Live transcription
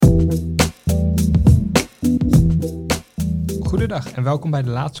Goedendag en welkom bij de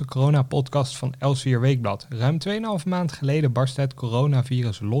laatste corona-podcast van Elsevier Weekblad. Ruim 2,5 maand geleden barstte het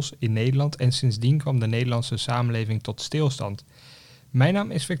coronavirus los in Nederland en sindsdien kwam de Nederlandse samenleving tot stilstand. Mijn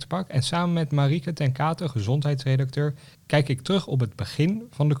naam is Victor Pak en samen met Marieke ten Kate, gezondheidsredacteur, kijk ik terug op het begin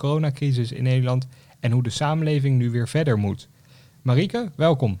van de coronacrisis in Nederland en hoe de samenleving nu weer verder moet. Marieke,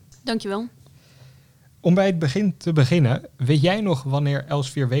 welkom. Dankjewel. Om bij het begin te beginnen, weet jij nog wanneer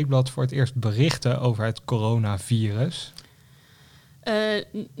Elsevier Weekblad voor het eerst berichtte over het coronavirus?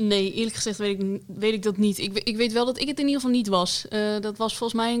 Nee, eerlijk gezegd weet ik dat niet. Ik weet wel dat ik het in ieder geval niet was. Dat was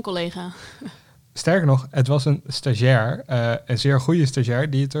volgens mij een collega. Sterker nog, het was een stagiair, een zeer goede stagiair,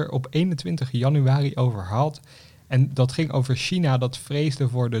 die het er op 21 januari over had. En dat ging over China, dat vreesde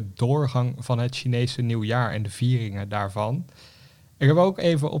voor de doorgang van het Chinese nieuwjaar en de vieringen daarvan. Ik heb ook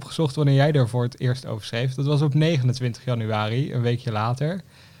even opgezocht wanneer jij er voor het eerst over schreef. Dat was op 29 januari, een weekje later.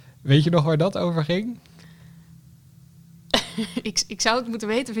 Weet je nog waar dat over ging? Ik zou het moeten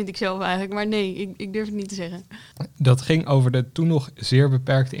weten, vind ik zelf eigenlijk. Maar nee, ik durf het niet te zeggen. Dat ging over de toen nog zeer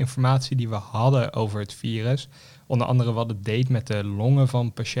beperkte informatie die we hadden over het virus. Onder andere wat het deed met de longen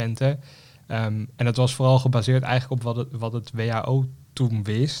van patiënten. En dat was vooral gebaseerd eigenlijk op wat het WHO toen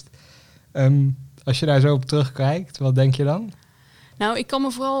wist. Als je daar zo op terugkijkt, wat denk je dan? Nou, ik kan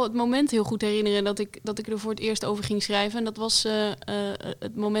me vooral het moment heel goed herinneren dat ik er voor het eerst over ging schrijven. En dat was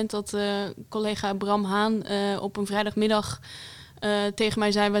het moment dat collega Bram Haan op een vrijdagmiddag tegen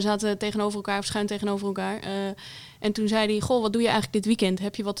mij zei... Wij zaten tegenover elkaar, of schuin tegenover elkaar. En toen zei hij, goh, wat doe je eigenlijk dit weekend?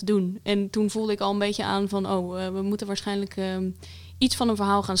 Heb je wat te doen? En toen voelde ik al een beetje aan van, we moeten waarschijnlijk iets van een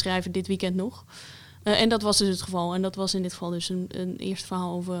verhaal gaan schrijven dit weekend nog. En dat was dus het geval. En dat was in dit geval dus een eerste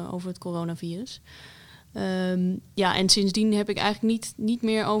verhaal over het coronavirus. En sindsdien heb ik eigenlijk niet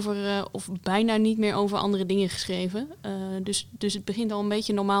meer over, of bijna niet meer over andere dingen geschreven. Dus het begint al een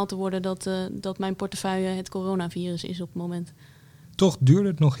beetje normaal te worden dat mijn portefeuille het coronavirus is op het moment. Toch duurde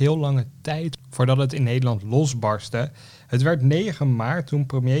het nog heel lange tijd voordat het in Nederland losbarstte. Het werd 9 maart toen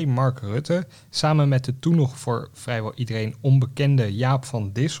premier Mark Rutte samen met de toen nog voor vrijwel iedereen onbekende Jaap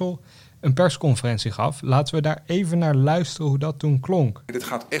van Dissel een persconferentie gaf. Laten we daar even naar luisteren hoe dat toen klonk. Dit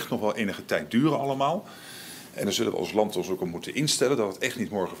gaat echt nog wel enige tijd duren allemaal. En dan zullen we als land ons ook op moeten instellen dat het echt niet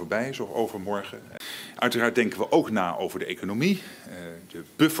morgen voorbij is of overmorgen. Uiteraard denken we ook na over de economie. De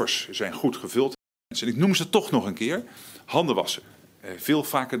buffers zijn goed gevuld. En ik noem ze toch nog een keer. Handen wassen. Veel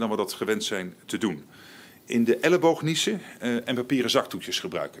vaker dan we dat gewend zijn te doen. In de elleboog niezen en papieren zakdoekjes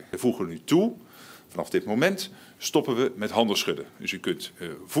gebruiken. We voegen nu toe. Vanaf dit moment stoppen we met handen schudden. Dus u kunt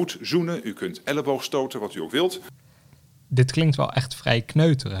voet zoenen, u kunt elleboog stoten, wat u ook wilt. Dit klinkt wel echt vrij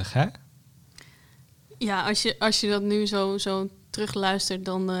kneuterig, hè? Ja, als je dat nu zo terugluistert,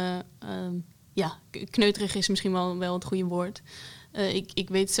 dan... kneuterig is misschien wel het goede woord. Ik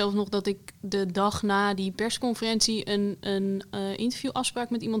weet zelfs nog dat ik de dag na die persconferentie een interviewafspraak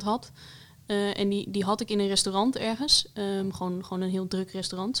met iemand had. En die had ik in een restaurant ergens. Gewoon een heel druk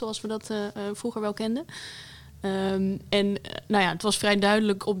restaurant, zoals we dat vroeger wel kenden. Het was vrij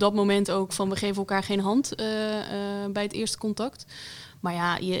duidelijk op dat moment ook van we geven elkaar geen hand bij het eerste contact. Maar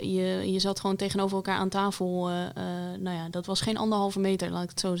ja, je zat gewoon tegenover elkaar aan tafel. Dat was geen 1,5 meter, laat ik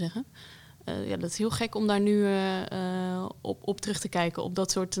het zo zeggen. Dat is heel gek om daar nu op terug te kijken. Op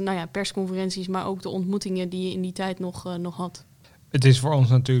dat soort persconferenties, maar ook de ontmoetingen die je in die tijd nog had. Het is voor ons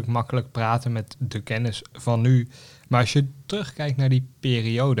natuurlijk makkelijk praten met de kennis van nu. Maar als je terugkijkt naar die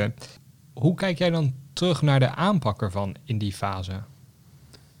periode, hoe kijk jij dan terug naar de aanpak ervan in die fase?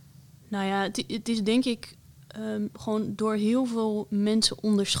 Nou ja, het is denk ik gewoon door heel veel mensen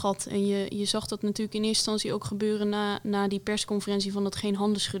onderschat. En je zag dat natuurlijk in eerste instantie ook gebeuren na die persconferentie van dat geen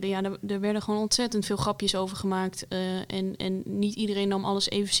handen schudden. Ja, er werden gewoon ontzettend veel grapjes over gemaakt. En niet iedereen nam alles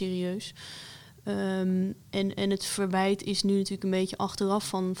even serieus. En het verwijt is nu natuurlijk een beetje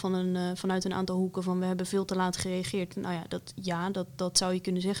achteraf vanuit een aantal hoeken van we hebben veel te laat gereageerd. Nou ja, dat zou je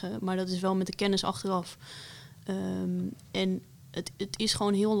kunnen zeggen, maar dat is wel met de kennis achteraf. En het is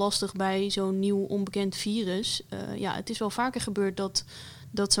gewoon heel lastig bij zo'n nieuw onbekend virus. Het is wel vaker gebeurd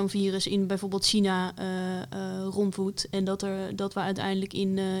dat zo'n virus in bijvoorbeeld China rondwoedt en dat we uiteindelijk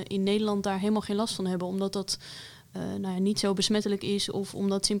in Nederland daar helemaal geen last van hebben, omdat dat niet zo besmettelijk is of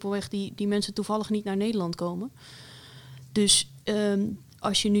omdat simpelweg die mensen toevallig niet naar Nederland komen. Dus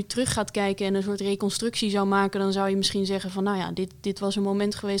als je nu terug gaat kijken en een soort reconstructie zou maken, dan zou je misschien zeggen van dit was een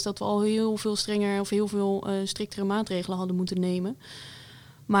moment geweest dat we al heel veel strenger of heel veel striktere maatregelen hadden moeten nemen.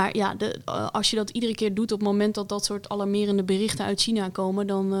 Maar ja, als je dat iedere keer doet op het moment dat soort alarmerende berichten uit China komen,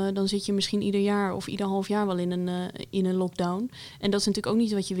 dan zit je misschien ieder jaar of ieder half jaar wel in een lockdown. En dat is natuurlijk ook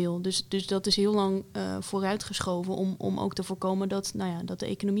niet wat je wil. Dus dat is heel lang vooruitgeschoven om ook te voorkomen dat de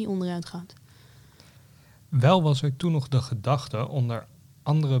economie onderuit gaat. Wel was er toen nog de gedachte, onder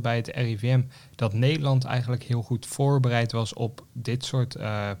andere bij het RIVM, dat Nederland eigenlijk heel goed voorbereid was op dit soort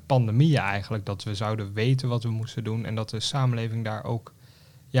pandemieën eigenlijk. Dat we zouden weten wat we moesten doen en dat de samenleving daar ook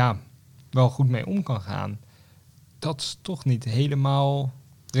wel goed mee om kan gaan. Dat is toch niet helemaal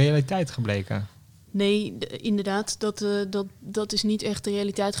realiteit gebleken. Nee, inderdaad, dat is niet echt de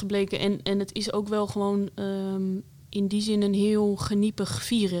realiteit gebleken. En het is ook wel gewoon in die zin een heel geniepig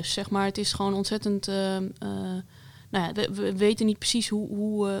virus, zeg maar. Het is gewoon ontzettend... we weten niet precies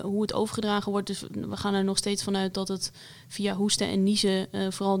hoe het overgedragen wordt. Dus we gaan er nog steeds vanuit dat het via hoesten en niezen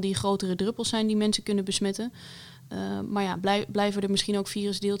vooral die grotere druppels zijn die mensen kunnen besmetten. Maar blijven er misschien ook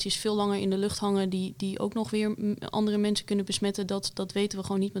virusdeeltjes veel langer in de lucht hangen die ook nog weer andere mensen kunnen besmetten. Dat weten we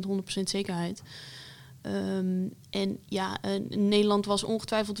gewoon niet met 100% zekerheid. Nederland was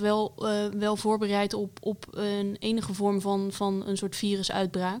ongetwijfeld wel voorbereid op een enige vorm van een soort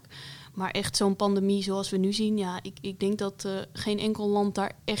virusuitbraak. Maar echt zo'n pandemie zoals we nu zien, ik denk dat geen enkel land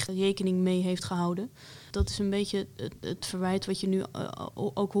daar echt rekening mee heeft gehouden. Dat is een beetje het verwijt wat je nu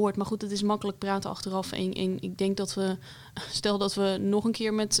ook hoort. Maar goed, het is makkelijk praten achteraf. En ik denk dat stel dat we nog een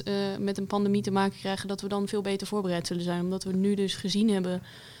keer met een pandemie te maken krijgen, dat we dan veel beter voorbereid zullen zijn. Omdat we nu dus gezien hebben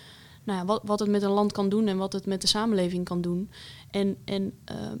wat het met een land kan doen en wat het met de samenleving kan doen. En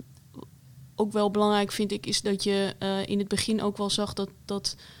ook wel belangrijk vind ik is dat je in het begin ook wel zag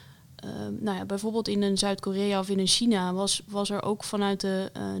dat bijvoorbeeld in een Zuid-Korea of in een China was er ook vanuit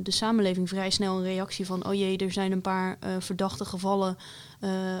de samenleving vrij snel een reactie van oh jee, er zijn een paar verdachte gevallen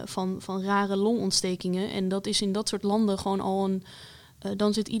van rare longontstekingen. En dat is in dat soort landen gewoon al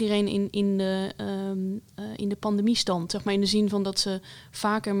dan zit iedereen in de pandemiestand. Zeg maar in de zin van dat ze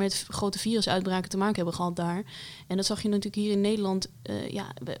vaker met grote virusuitbraken te maken hebben gehad daar. En dat zag je natuurlijk hier in Nederland.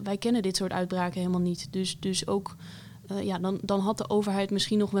 Wij kennen dit soort uitbraken helemaal niet. Dus ook... dan had de overheid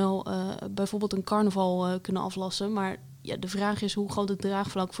misschien nog wel bijvoorbeeld een carnaval kunnen aflassen. Maar de vraag is hoe groot het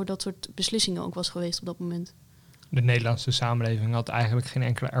draagvlak voor dat soort beslissingen ook was geweest op dat moment. De Nederlandse samenleving had eigenlijk geen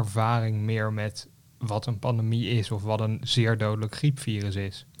enkele ervaring meer met wat een pandemie is of wat een zeer dodelijk griepvirus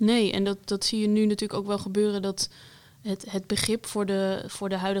is. Nee, en dat zie je nu natuurlijk ook wel gebeuren dat het begrip voor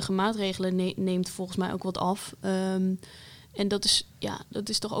de huidige maatregelen neemt volgens mij ook wat af. En dat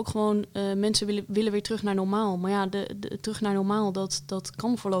is toch ook gewoon... mensen willen weer terug naar normaal. Maar terug naar normaal, dat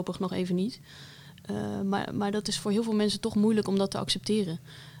kan voorlopig nog even niet. Maar dat is voor heel veel mensen toch moeilijk om dat te accepteren.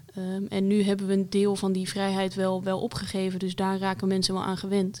 En nu hebben we een deel van die vrijheid wel opgegeven. Dus daar raken mensen wel aan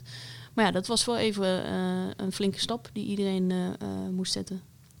gewend. Maar dat was wel even een flinke stap die iedereen moest zetten.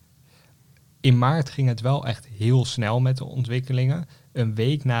 In maart ging het wel echt heel snel met de ontwikkelingen. Een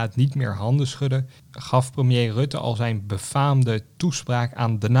week na het niet meer handen schudden gaf premier Rutte al zijn befaamde toespraak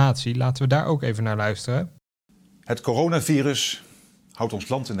aan de natie. Laten we daar ook even naar luisteren. Het coronavirus houdt ons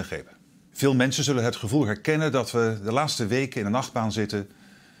land in de greep. Veel mensen zullen het gevoel herkennen dat we de laatste weken in een achtbaan zitten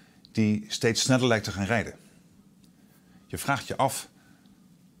die steeds sneller lijkt te gaan rijden. Je vraagt je af,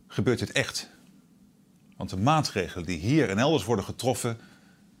 gebeurt dit echt? Want de maatregelen die hier en elders worden getroffen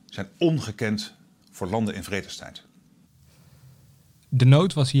zijn ongekend voor landen in vredestijd. De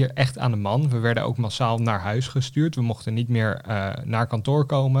nood was hier echt aan de man. We werden ook massaal naar huis gestuurd. We mochten niet meer naar kantoor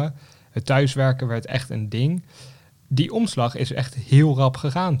komen. Het thuiswerken werd echt een ding. Die omslag is echt heel rap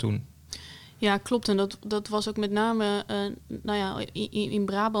gegaan toen. Ja, klopt. En dat was ook met name in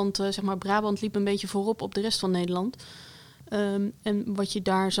Brabant. Zeg maar, Brabant liep een beetje voorop op de rest van Nederland. En wat je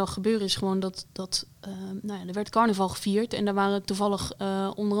daar zag gebeuren is gewoon dat er werd carnaval gevierd. En daar waren toevallig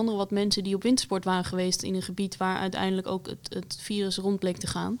onder andere wat mensen die op wintersport waren geweest in een gebied waar uiteindelijk ook het virus rond bleek te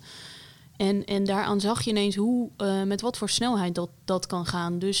gaan. En daaraan zag je ineens met wat voor snelheid dat kan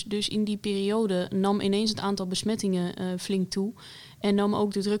gaan. Dus in die periode nam ineens het aantal besmettingen flink toe. En nam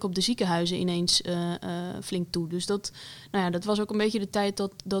ook de druk op de ziekenhuizen ineens flink toe. Dus dat was ook een beetje de tijd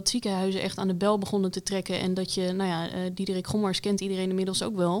dat ziekenhuizen echt aan de bel begonnen te trekken. En dat je, Diederik Gommers kent iedereen inmiddels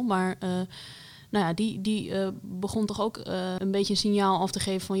ook wel. Maar die begon toch ook een beetje een signaal af te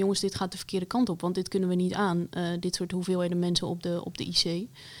geven van jongens, dit gaat de verkeerde kant op. Want dit kunnen we niet aan, dit soort hoeveelheden mensen op de IC.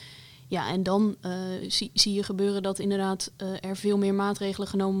 Ja, en dan zie je gebeuren dat inderdaad er veel meer maatregelen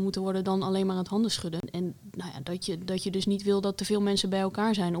genomen moeten worden dan alleen maar het handen schudden. En dat je dus niet wil dat te veel mensen bij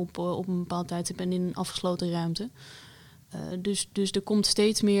elkaar zijn op een bepaald tijdstip en in een afgesloten ruimte. Dus er komt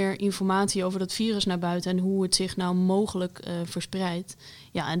steeds meer informatie over dat virus naar buiten en hoe het zich nou mogelijk verspreidt.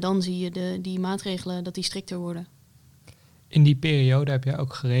 Ja, en dan zie je die maatregelen dat die strikter worden. In die periode heb jij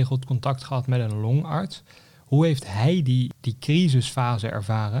ook geregeld contact gehad met een longarts. Hoe heeft hij die crisisfase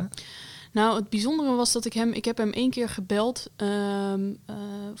ervaren? Nou, het bijzondere was dat ik heb hem 1 keer gebeld.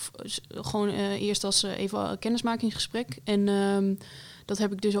 Eerst als even een kennismakingsgesprek. En Dat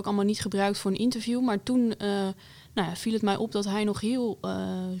heb ik dus ook allemaal niet gebruikt voor een interview. Maar toen viel het mij op dat hij nog heel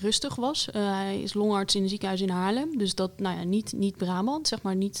rustig was. Hij is longarts in een ziekenhuis in Haarlem. Dus dat, niet Brabant, zeg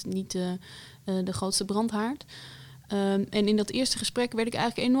maar, niet de grootste brandhaard. En in dat eerste gesprek werd ik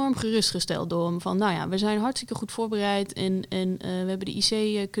eigenlijk enorm gerustgesteld door hem. Van, we zijn hartstikke goed voorbereid en we hebben de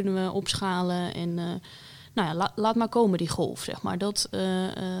IC kunnen we opschalen. En laat maar komen die golf, zeg maar.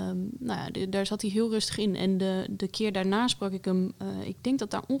 Daar zat hij heel rustig in. En de keer daarna sprak ik hem, ik denk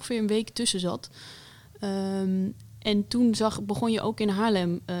dat daar ongeveer een week tussen zat. En toen begon je ook in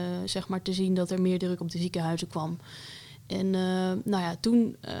Haarlem zeg maar te zien dat er meer druk op de ziekenhuizen kwam. En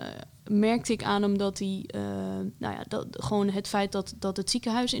toen merkte ik aan hem dat hij, gewoon het feit dat het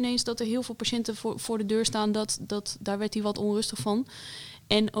ziekenhuis ineens, dat er heel veel patiënten voor de deur staan, daar werd hij wat onrustig van.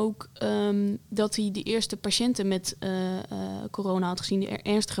 En ook dat hij de eerste patiënten met corona had gezien, de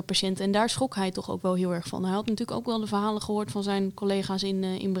ernstige patiënten. En daar schrok hij toch ook wel heel erg van. Hij had natuurlijk ook wel de verhalen gehoord van zijn collega's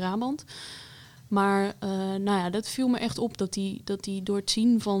in Brabant. Maar dat viel me echt op dat hij door het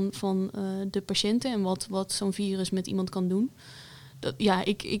zien van de patiënten en wat zo'n virus met iemand kan doen.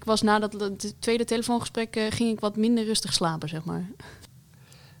 Ik was na het tweede telefoongesprek ging ik wat minder rustig slapen, zeg maar.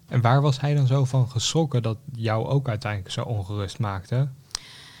 En waar was hij dan zo van geschrokken dat jou ook uiteindelijk zo ongerust maakte?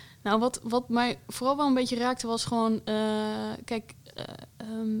 Nou, wat mij vooral wel een beetje raakte was gewoon,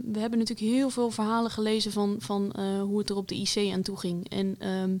 we hebben natuurlijk heel veel verhalen gelezen van hoe het er op de IC aan toe ging. En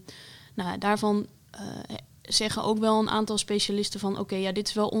daarvan zeggen ook wel een aantal specialisten van dit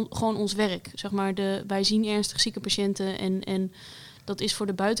is wel gewoon ons werk. Zeg maar, wij zien ernstig zieke patiënten en dat is voor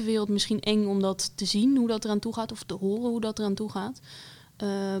de buitenwereld misschien eng om dat te zien, hoe dat eraan toe gaat, of te horen hoe dat eraan toe gaat.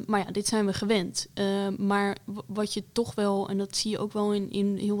 Dit zijn we gewend. Maar wat je toch wel, en dat zie je ook wel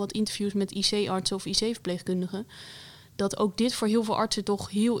in heel wat interviews met IC-artsen of IC-verpleegkundigen, dat ook dit voor heel veel artsen toch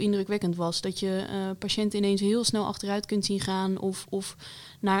heel indrukwekkend was. Dat je patiënten ineens heel snel achteruit kunt zien gaan of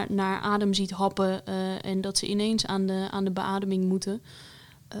naar adem ziet happen en dat ze ineens aan de beademing moeten.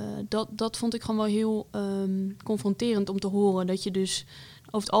 Dat vond ik gewoon wel heel confronterend om te horen. Dat je dus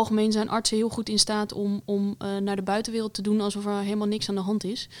over het algemeen zijn artsen heel goed in staat om naar de buitenwereld te doen alsof er helemaal niks aan de hand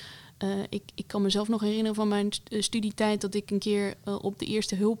is. Ik kan mezelf nog herinneren van mijn studietijd dat ik een keer op de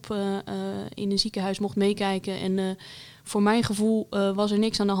eerste hulp in een ziekenhuis mocht meekijken. En voor mijn gevoel was er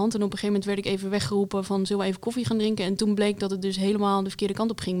niks aan de hand. En op een gegeven moment werd ik even weggeroepen van zullen we even koffie gaan drinken. En toen bleek dat het dus helemaal de verkeerde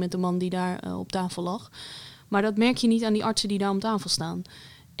kant op ging met de man die daar op tafel lag. Maar dat merk je niet aan die artsen die daar om tafel staan.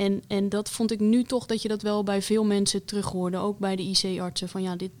 En dat vond ik nu toch dat je dat wel bij veel mensen terughoorde. Ook bij de IC-artsen.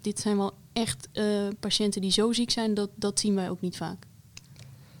 Van dit zijn wel echt patiënten die zo ziek zijn. Dat zien wij ook niet vaak.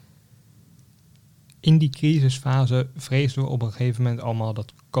 In die crisisfase vreesden we op een gegeven moment allemaal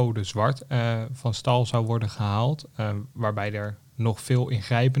dat code zwart van stal zou worden gehaald. Waarbij er nog veel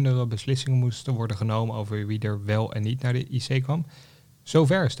ingrijpendere beslissingen moesten worden genomen over wie er wel en niet naar de IC kwam.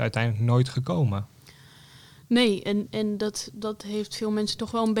 Zover is het uiteindelijk nooit gekomen. Nee, en dat heeft veel mensen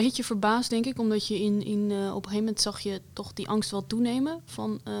toch wel een beetje verbaasd, denk ik. Omdat je op een gegeven moment zag je toch die angst wel toenemen.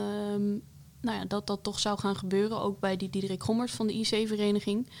 Van, dat toch zou gaan gebeuren. Ook bij die Diederik Gommers van de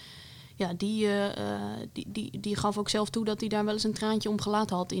IC-vereniging. Ja, die gaf ook zelf toe dat hij daar wel eens een traantje om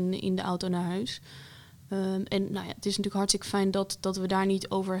gelaten had in de auto naar huis. Het is natuurlijk hartstikke fijn dat we daar niet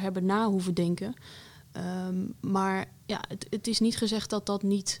over hebben na hoeven denken. Maar ja, het is niet gezegd dat dat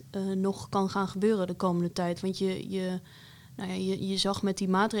niet nog kan gaan gebeuren de komende tijd. Want je zag met die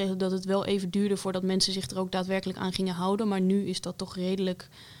maatregelen dat het wel even duurde voordat mensen zich er ook daadwerkelijk aan gingen houden. Maar nu is dat toch redelijk,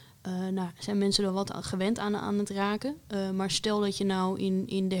 zijn mensen er wat gewend aan het raken. Maar stel dat je nou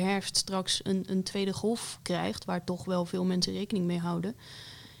in de herfst straks een tweede golf krijgt, waar toch wel veel mensen rekening mee houden.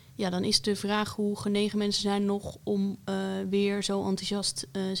 Ja, dan is de vraag hoe genegen mensen zijn nog om weer zo enthousiast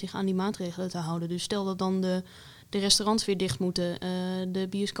zich aan die maatregelen te houden. Dus stel dat dan de restaurants weer dicht moeten, de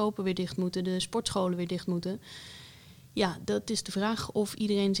bioscopen weer dicht moeten, de sportscholen weer dicht moeten. Ja, dat is de vraag of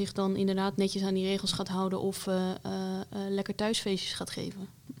iedereen zich dan inderdaad netjes aan die regels gaat houden of lekker thuisfeestjes gaat geven.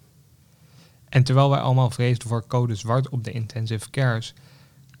 En terwijl wij allemaal vreesden voor code zwart op de intensive cares,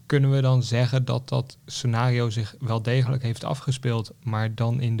 kunnen we dan zeggen dat dat scenario zich wel degelijk heeft afgespeeld, maar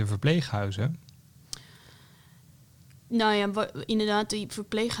dan in de verpleeghuizen? Nou ja, inderdaad, die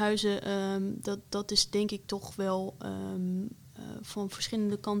verpleeghuizen, dat is denk ik toch wel van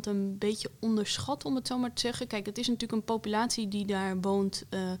verschillende kanten een beetje onderschat, om het zo maar te zeggen. Kijk, het is natuurlijk een populatie die daar woont,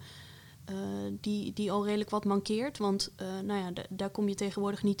 die al redelijk wat mankeert. Want daar kom je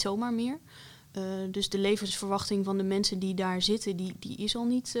tegenwoordig niet zomaar meer. Dus de levensverwachting van de mensen die daar zitten, die is al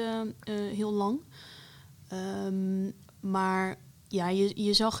niet heel lang. Maar ja,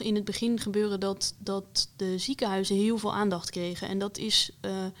 je zag in het begin gebeuren dat de ziekenhuizen heel veel aandacht kregen. En dat is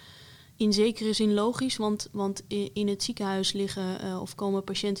in zekere zin logisch, want in het ziekenhuis liggen of komen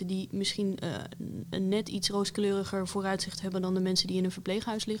patiënten die misschien een net iets rooskleuriger vooruitzicht hebben dan de mensen die in een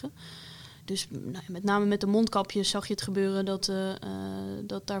verpleeghuis liggen. Dus met name met de mondkapjes zag je het gebeuren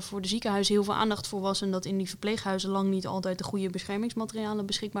dat daar voor de ziekenhuizen heel veel aandacht voor was en dat in die verpleeghuizen lang niet altijd de goede beschermingsmaterialen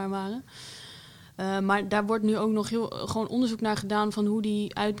beschikbaar waren. Maar daar wordt nu ook nog gewoon onderzoek naar gedaan van hoe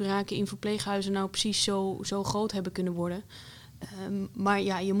die uitbraken in verpleeghuizen nou precies zo groot hebben kunnen worden. Maar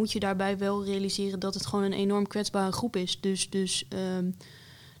ja, je moet je daarbij wel realiseren dat het gewoon een enorm kwetsbare groep is. Dus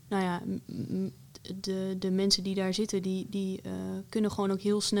de mensen die daar zitten, die kunnen gewoon ook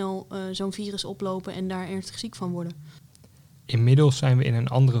heel snel zo'n virus oplopen en daar ernstig ziek van worden. Inmiddels zijn we in een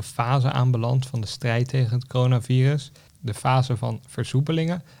andere fase aanbeland van de strijd tegen het coronavirus. De fase van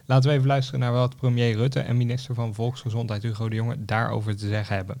versoepelingen. Laten we even luisteren naar wat premier Rutte en minister van Volksgezondheid Hugo de Jonge daarover te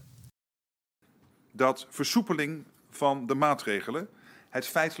zeggen hebben. Dat versoepeling van de maatregelen het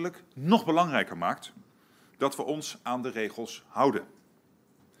feitelijk nog belangrijker maakt dat we ons aan de regels houden.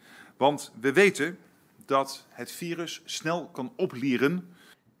 Want we weten dat het virus snel kan oplieren.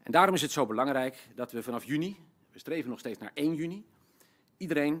 En daarom is het zo belangrijk dat we vanaf juni, we streven nog steeds naar 1 juni,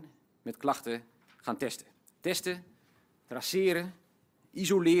 iedereen met klachten gaan testen. Testen, traceren,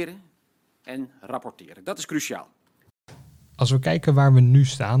 isoleren en rapporteren. Dat is cruciaal. Als we kijken waar we nu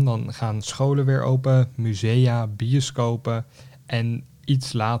staan, dan gaan scholen weer open, musea, bioscopen en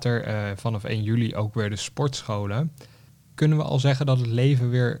iets later, vanaf 1 juli, ook weer de sportscholen. Kunnen we al zeggen dat het leven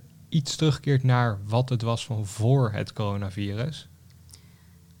weer iets terugkeert naar wat het was van voor het coronavirus?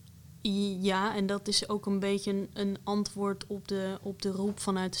 Ja, en dat is ook een beetje een antwoord op de roep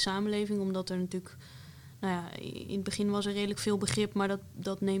vanuit de samenleving. Omdat er natuurlijk, in het begin was er redelijk veel begrip, maar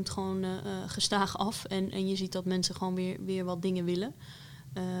dat neemt gewoon gestaag af. En je ziet dat mensen gewoon weer wat dingen willen.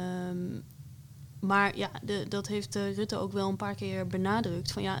 Maar ja, dat heeft Rutte ook wel een paar keer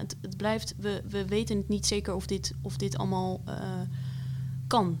benadrukt. Van ja, het blijft, we weten het niet zeker of dit allemaal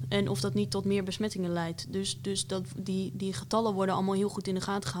kan. En of dat niet tot meer besmettingen leidt. Dus dat die getallen worden allemaal heel goed in de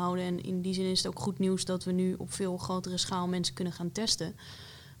gaten gehouden. En in die zin is het ook goed nieuws dat we nu op veel grotere schaal mensen kunnen gaan testen.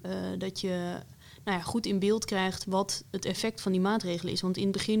 Dat je goed in beeld krijgt wat het effect van die maatregelen is. Want in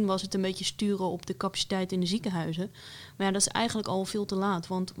het begin was het een beetje sturen op de capaciteit in de ziekenhuizen. Maar ja, dat is eigenlijk al veel te laat.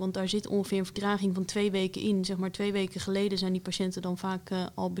 Want daar zit ongeveer een vertraging van 2 weken in. Zeg maar 2 weken geleden zijn die patiënten dan vaak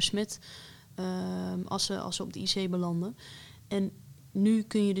al besmet als ze op de IC belanden. En nu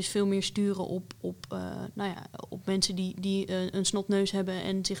kun je dus veel meer sturen op mensen die een snotneus hebben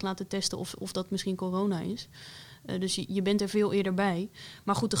en zich laten testen of dat misschien corona is. Dus je bent er veel eerder bij.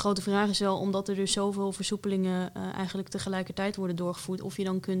 Maar goed, de grote vraag is wel, omdat er dus zoveel versoepelingen eigenlijk tegelijkertijd worden doorgevoerd, of je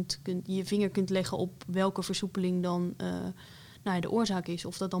dan je vinger kunt leggen op welke versoepeling dan de oorzaak is.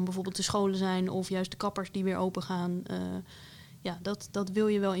 Of dat dan bijvoorbeeld de scholen zijn of juist de kappers die weer open gaan. Dat wil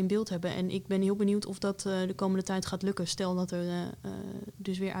je wel in beeld hebben. En ik ben heel benieuwd of dat de komende tijd gaat lukken. Stel dat er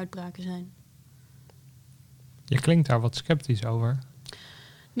dus weer uitbraken zijn. Je klinkt daar wat sceptisch over.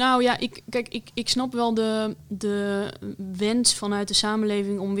 Nou ja, ik snap wel de wens vanuit de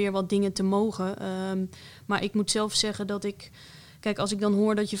samenleving om weer wat dingen te mogen. Maar ik moet zelf zeggen dat als ik dan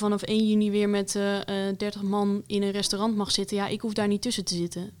hoor dat je vanaf 1 juni weer met 30 man in een restaurant mag zitten. Ja, ik hoef daar niet tussen te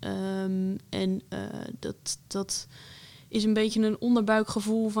zitten. Dat is een beetje een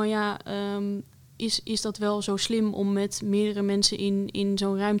onderbuikgevoel van is dat wel zo slim om met meerdere mensen in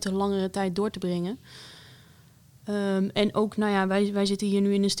zo'n ruimte langere tijd door te brengen? En ook, wij zitten hier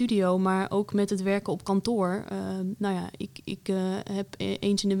nu in een studio, maar ook met het werken op kantoor. Ik heb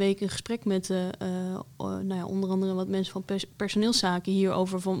eens in de week een gesprek met onder andere wat mensen van personeelszaken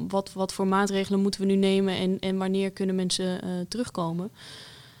hierover van wat voor maatregelen moeten we nu nemen en wanneer kunnen mensen terugkomen.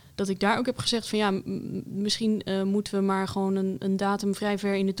 Dat ik daar ook heb gezegd van misschien moeten we maar gewoon een datum vrij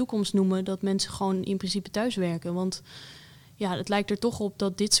ver in de toekomst noemen, dat mensen gewoon in principe thuis werken. Want ja, het lijkt er toch op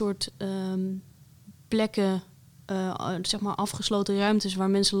dat dit soort plekken, afgesloten ruimtes waar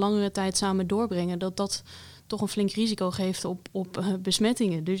mensen langere tijd samen doorbrengen, dat toch een flink risico geeft op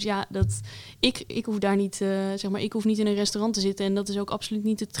besmettingen. Dus ja, ik hoef daar niet, ik hoef niet in een restaurant te zitten en dat is ook absoluut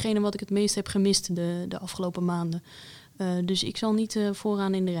niet hetgene wat ik het meest heb gemist de afgelopen maanden. Dus ik zal niet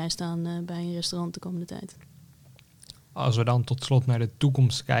vooraan in de rij staan bij een restaurant de komende tijd. Als we dan tot slot naar de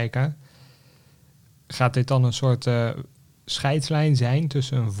toekomst kijken, gaat dit dan een soort scheidslijn zijn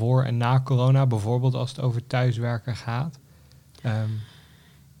tussen een voor- en na corona, bijvoorbeeld als het over thuiswerken gaat?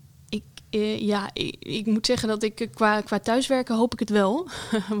 Ik moet zeggen dat ik qua thuiswerken hoop ik het wel.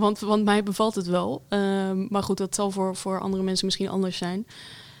 want mij bevalt het wel. Maar goed, dat zal voor andere mensen misschien anders zijn.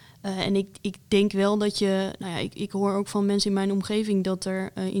 En ik denk wel dat je... ik hoor ook van mensen in mijn omgeving dat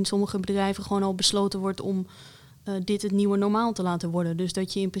er in sommige bedrijven gewoon al besloten wordt om dit het nieuwe normaal te laten worden. Dus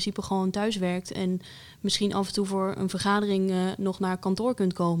dat je in principe gewoon thuis werkt en misschien af en toe voor een vergadering nog naar kantoor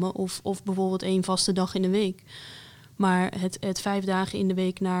kunt komen. Of bijvoorbeeld 1 vaste dag in de week. Maar het 5 dagen in de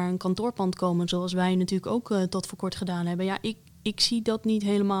week naar een kantoorpand komen, zoals wij natuurlijk ook tot voor kort gedaan hebben. Ja, ik zie dat niet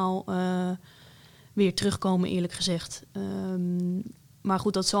helemaal weer terugkomen, eerlijk gezegd. Maar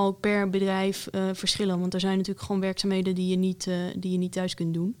goed, dat zal ook per bedrijf verschillen. Want er zijn natuurlijk gewoon werkzaamheden die je niet thuis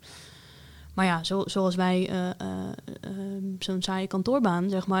kunt doen. Maar ja, zoals wij zo'n saaie kantoorbaan,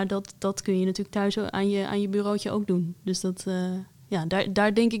 zeg maar, dat kun je natuurlijk thuis aan je bureautje ook doen. Dus dat,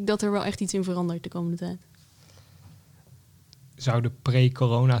 daar denk ik dat er wel echt iets in verandert de komende tijd. Zou de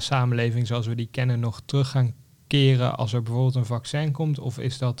pre-corona samenleving zoals we die kennen nog terug gaan keren als er bijvoorbeeld een vaccin komt? Of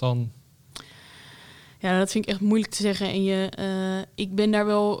is dat dan... Ja, dat vind ik echt moeilijk te zeggen. En ik ben daar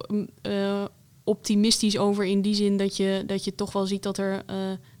wel optimistisch over in die zin dat je toch wel ziet dat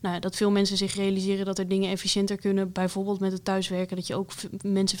dat veel mensen zich realiseren dat er dingen efficiënter kunnen. Bijvoorbeeld met het thuiswerken, dat je ook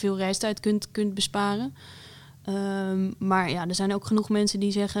mensen veel reistijd kunt besparen. Maar ja, er zijn ook genoeg mensen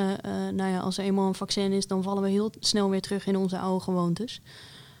die zeggen, als er eenmaal een vaccin is, dan vallen we heel snel weer terug in onze oude gewoontes.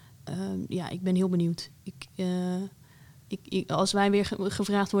 Ik ben heel benieuwd. Als wij weer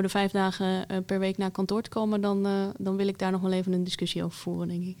gevraagd worden 5 dagen per week naar kantoor te komen, dan wil ik daar nog wel even een discussie over voeren,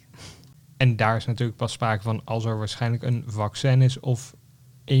 denk ik. En daar is natuurlijk pas sprake van als er waarschijnlijk een vaccin is of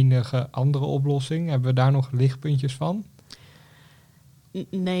enige andere oplossing. Hebben we daar nog lichtpuntjes van?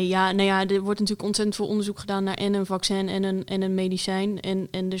 Nee, er wordt natuurlijk ontzettend veel onderzoek gedaan naar en een vaccin en een medicijn.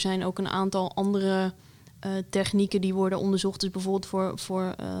 En er zijn ook een aantal andere technieken die worden onderzocht. Dus bijvoorbeeld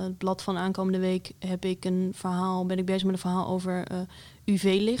voor het blad van aankomende week ben ik bezig met een verhaal over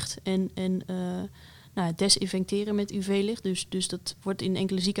UV-licht en desinfecteren met UV-licht. Dus dat wordt in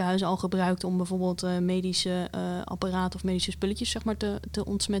enkele ziekenhuizen al gebruikt om bijvoorbeeld medische apparaten of medische spulletjes, zeg maar, te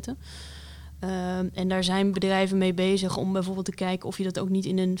ontsmetten. En daar zijn bedrijven mee bezig om bijvoorbeeld te kijken of je dat ook niet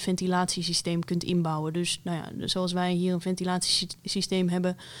in een ventilatiesysteem kunt inbouwen. Dus zoals wij hier een ventilatiesysteem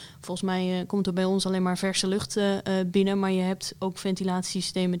hebben, volgens mij komt er bij ons alleen maar verse lucht binnen. Maar je hebt ook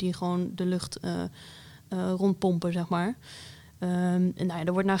ventilatiesystemen die gewoon de lucht rondpompen, zeg maar.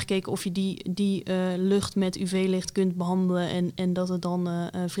 Er wordt naar gekeken of je die lucht met UV-licht kunt behandelen en dat het dan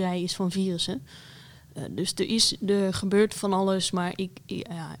vrij is van virussen. Dus er gebeurt van alles, maar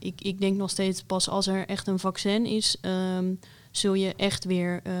ik denk nog steeds pas als er echt een vaccin is, zul je echt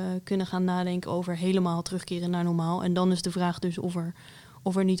weer kunnen gaan nadenken over helemaal terugkeren naar normaal. En dan is de vraag dus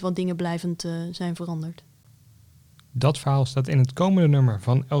of er niet wat dingen blijvend zijn veranderd. Dat verhaal staat in het komende nummer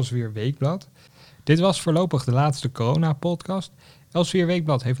van Elsevier Weekblad. Dit was voorlopig de laatste corona-podcast. Elsevier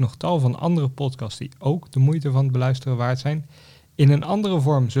Weekblad heeft nog tal van andere podcasts die ook de moeite van het beluisteren waard zijn. In een andere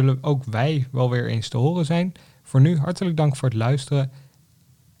vorm zullen ook wij wel weer eens te horen zijn. Voor nu hartelijk dank voor het luisteren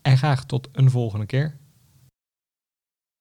en graag tot een volgende keer.